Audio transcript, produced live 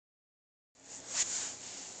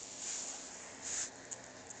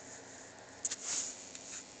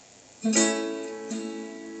I've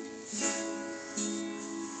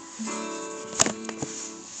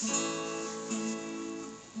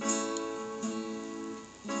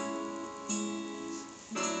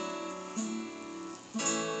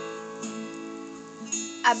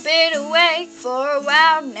been awake for a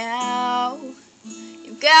while now.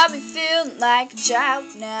 You got me feeling like a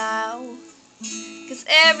child now. 'Cause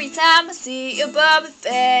every time I see your bubbly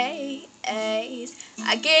face,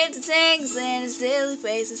 I get the tingles in a silly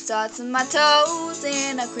place. It starts in my toes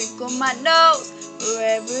and I crinkle my nose.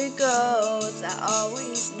 Wherever it goes, I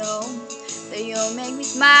always know that you'll make me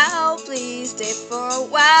smile. Please stay for a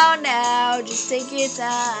while now. Just take your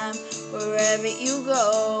time wherever you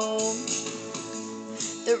go.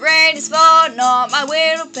 The rain is falling on my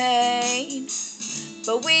window pane,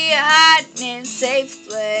 but we are hiding in a safe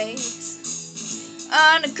place.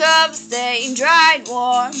 Undercover, staying dry and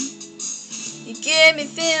warm. You give me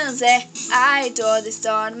feelings that I adore. They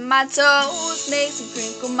start on my toes, makes me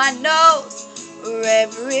crinkle my nose.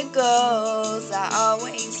 Wherever it goes, I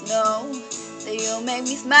always know that you'll make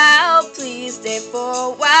me smile. Please stay for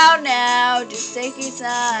a while now. Just take your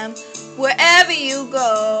time wherever you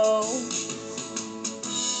go.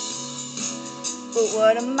 But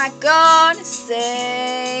what am I gonna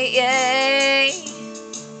say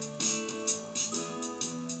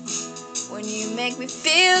when you make me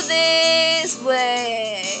feel this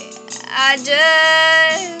way? I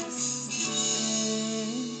just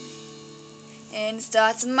and it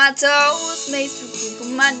starts in my toes, makes me crinkle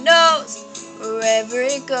my nose. Wherever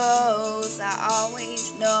it goes, I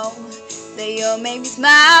always know that you'll make me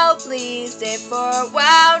smile. Please stay for a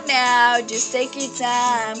while now. Just take your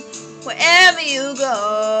time wherever you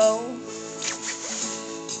go.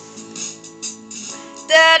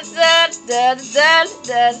 Da da da da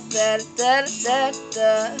da da da da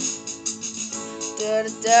da. Da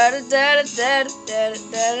da da da da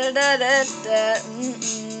da da da da.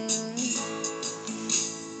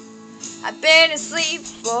 I've been asleep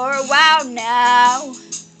for a while now.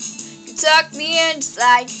 You tuck me in just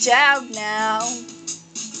like a child now.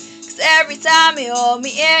 'Cause every time you hold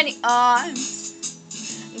me in your arms,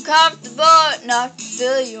 comfortable enough to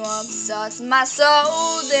feel you warm. Starts in my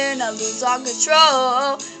soul, then I lose all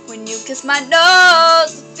control. When you kiss my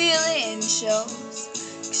nose, the feeling shows.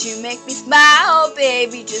 'Cause you make me smile,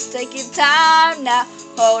 baby. Just take your time now,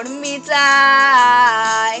 holding me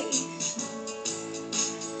tight.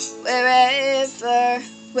 Wherever